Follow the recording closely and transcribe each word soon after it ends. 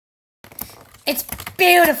It's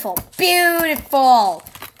beautiful, beautiful.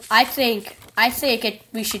 I think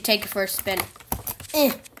we should take it for a spin.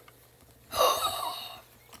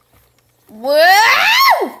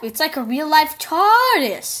 Wow! It's like a real life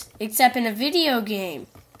TARDIS, except in a video game.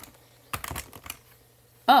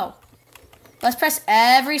 Oh. Let's press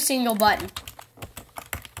every single button.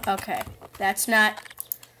 Okay. That's not...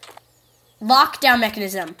 Lockdown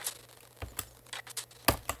mechanism.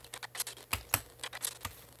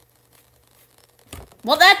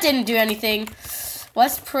 Well, that didn't do anything.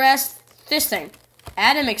 Let's press this thing.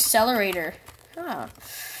 Atom accelerator. Oh.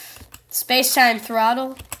 Space-time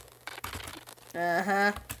throttle.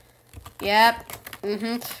 Uh-huh. Yep.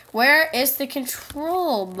 Where is the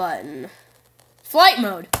control button? Flight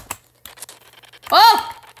mode.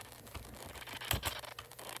 Oh!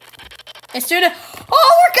 It's doing it.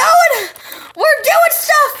 Oh, we're going! We're doing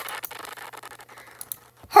stuff!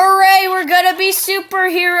 Hooray, we're gonna be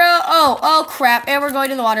superhero. Oh crap. And we're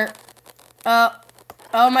going in the water.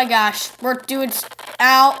 Oh my gosh. We're doing...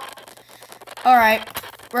 Ow. Alright.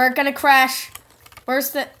 We're gonna crash.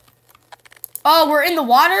 Where's the... Oh, we're in the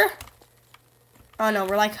water? Oh no,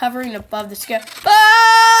 we're like hovering above the sky.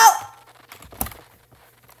 Oh!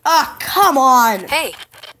 Oh, come on. Hey.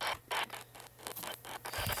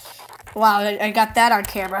 Wow, I got that on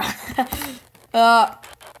camera.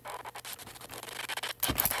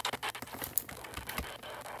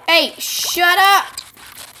 Hey, shut up.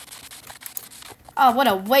 Oh, what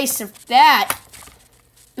a waste of that.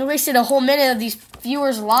 We wasted a whole minute of these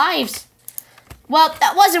viewers' lives. Well,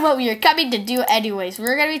 that wasn't what we were coming to do anyways.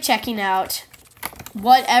 We're going to be checking out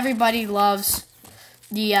what everybody loves.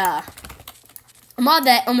 The mod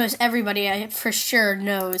that almost everybody for sure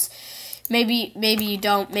knows. Maybe you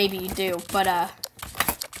don't, maybe you do. But,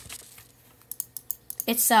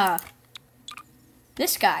 it's,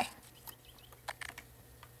 this guy.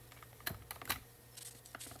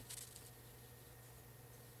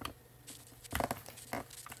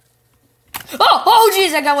 Oh,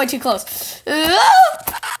 jeez, I got way too close.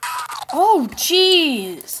 Oh,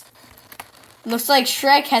 jeez. Looks like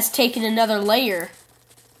Shrek has taken another layer.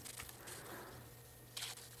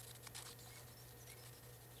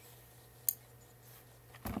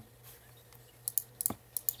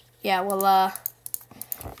 Yeah, well,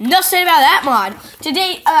 nothing about that mod.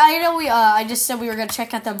 Today, I know I just said we were going to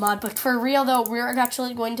check out the mod, but for real, though, we're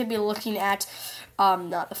actually going to be looking at,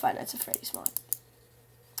 not the Five Nights at Freddy's mod.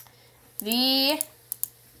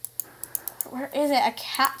 Where is it? I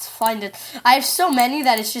can't find it. I have so many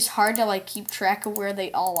that it's just hard to, like, keep track of where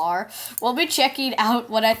they all are. We'll be checking out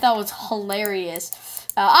what I thought was hilarious.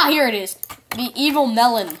 Here it is. The Evil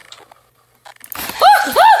Melon.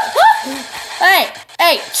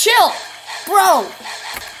 Hey, chill. Bro.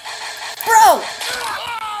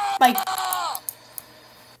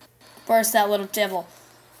 Where's that little devil?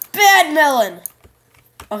 Bad melon.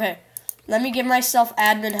 Okay, let me give myself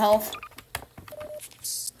admin health.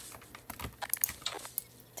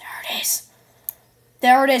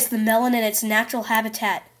 There it is, the melon in its natural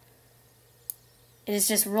habitat. It is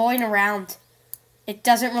just rolling around. It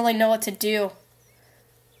doesn't really know what to do.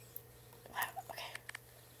 Okay.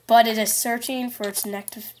 But it is searching for its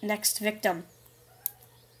next victim.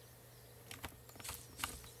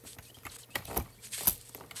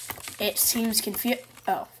 It seems confused.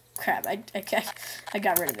 Oh, crap. I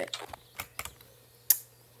got rid of it.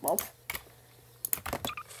 Well.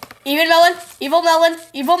 Evil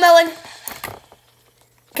melon.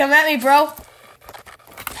 Come at me, bro.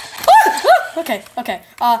 Okay.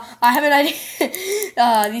 I have an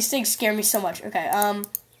idea. These things scare me so much. Okay,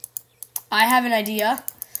 I have an idea.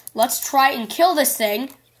 Let's try and kill this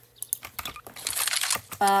thing.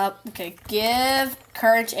 Okay, give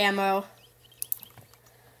current ammo.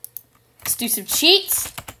 Let's do some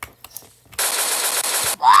cheats.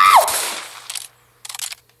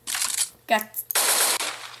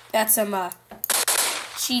 Got some,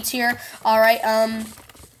 cheats here. Alright,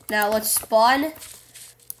 now let's spawn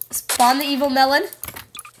the evil melon.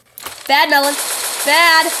 Bad melon.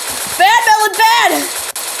 Bad melon, bad!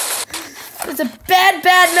 It's a bad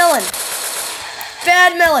melon.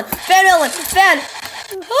 Bad melon. What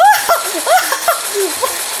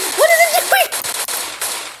is it doing?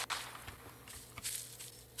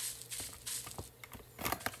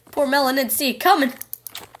 Poor melon didn't see it coming.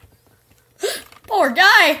 Poor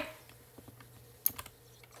guy.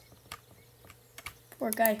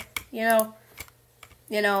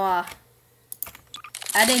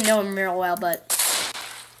 I didn't know him real well, but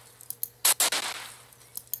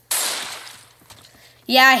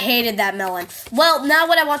yeah, I hated that melon. Well, now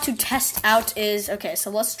what I want to test out is, okay, so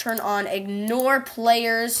let's turn on ignore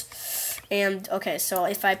players. And, okay, so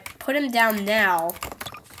if I put him down now,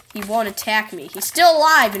 he won't attack me. He's still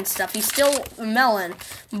alive and stuff. He's still a melon,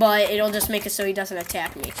 but it'll just make it so he doesn't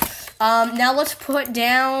attack me. Now let's put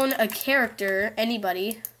down a character.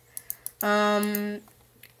 Anybody.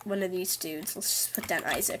 One of these dudes. Let's just put down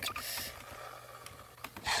Isaac.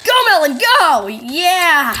 Go, Melon, go!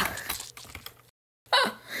 Yeah!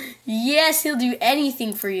 Yes, he'll do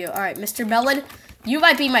anything for you. All right, Mr. Melon, you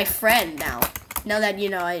might be my friend now. Now that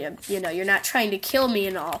you're not trying to kill me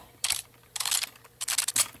and all.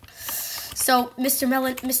 So, Mr.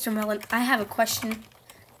 Melon, I have a question.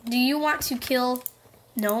 Do you want to kill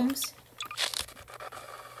gnomes?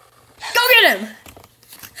 Go get him!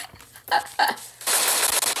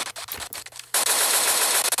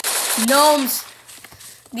 Gnomes,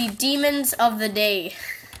 the demons of the day,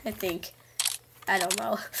 I think. I don't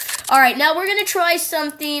know. All right, now we're gonna try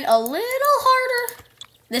something a little harder.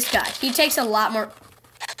 This guy, he takes a lot more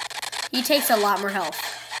health.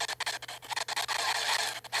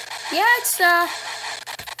 Yeah,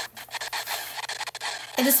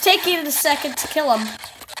 it is taking a second to kill him.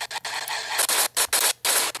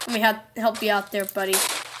 Let me help you out there, buddy.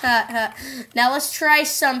 Now let's try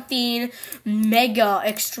something mega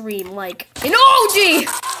extreme, like an OG!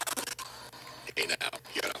 Hey now,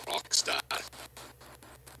 you're a rock star.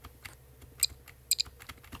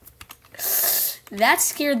 That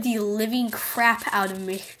scared the living crap out of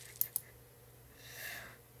me.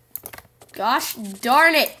 Gosh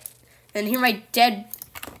darn it! And here my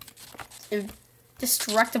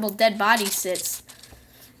indestructible dead body sits.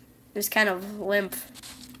 Just kind of limp.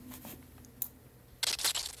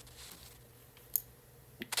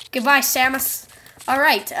 Goodbye, Samus.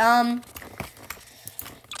 Alright, oh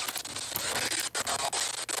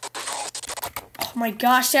my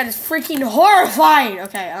gosh, that is freaking horrifying!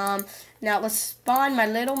 Okay, now let's spawn my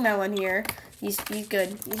little melon here. He's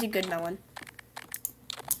good. He's a good melon.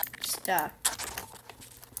 Just, that's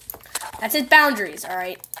his boundaries,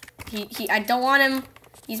 alright? I don't want him,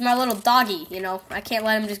 he's my little doggy, you know? I can't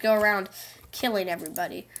let him just go around killing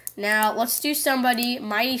everybody. Now, let's do somebody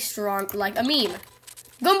mighty strong, like a meme.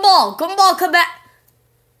 Gumball, come back!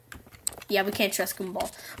 Yeah, we can't trust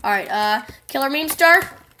Gumball. Alright, Killer Meme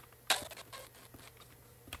Star.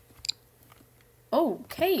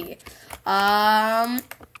 Okay.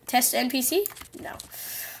 Test NPC? No.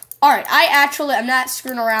 Alright, I'm not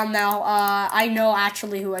screwing around now. I know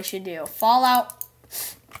actually who I should do. Fallout.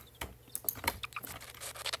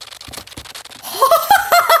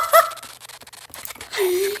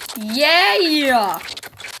 Yeah!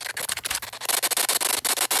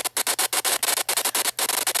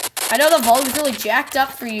 I know the volume's really jacked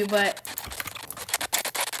up for you, but...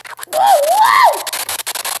 Whoa!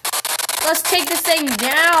 Let's take this thing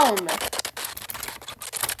down!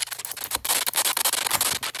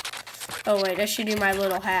 Oh wait, I should do my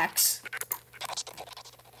little hacks.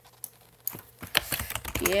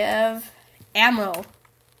 Give ammo.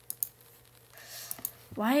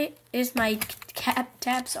 Why is my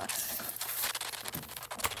tabs on?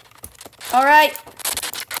 Alright,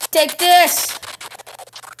 take this!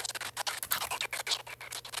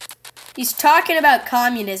 He's talking about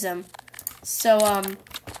communism. So,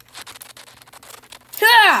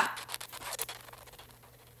 Ha!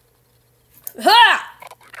 Ha!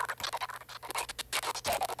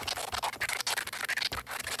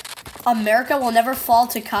 America will never fall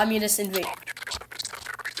to communist invasion.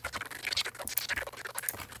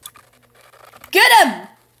 Get him!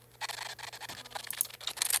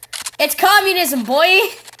 It's communism, boy!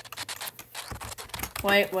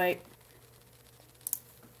 Wait.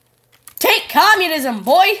 Take communism,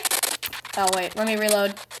 boy! Oh, wait, let me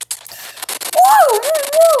reload. Woo!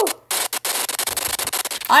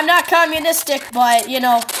 I'm not communistic, but, you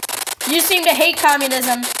know, you seem to hate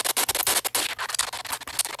communism.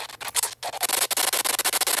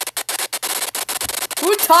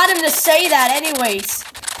 Who taught him to say that anyways?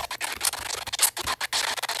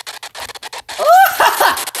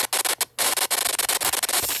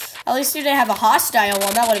 At least you didn't have a hostile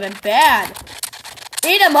one. That would have been bad.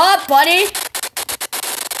 Eat him up, buddy.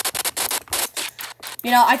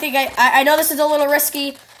 You know, I think I know this is a little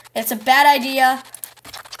risky. It's a bad idea.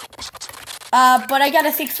 But I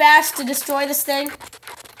gotta think fast to destroy this thing.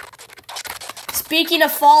 Speaking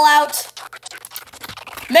of Fallout,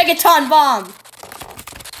 Megaton Bomb.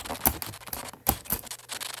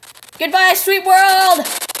 Goodbye, sweet world.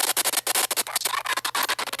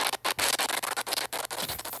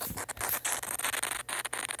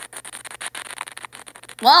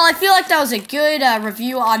 Well, I feel like that was a good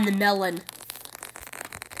review on the melon.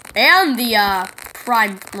 And the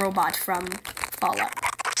prime robot from Fallout.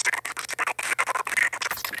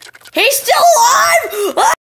 He's still alive!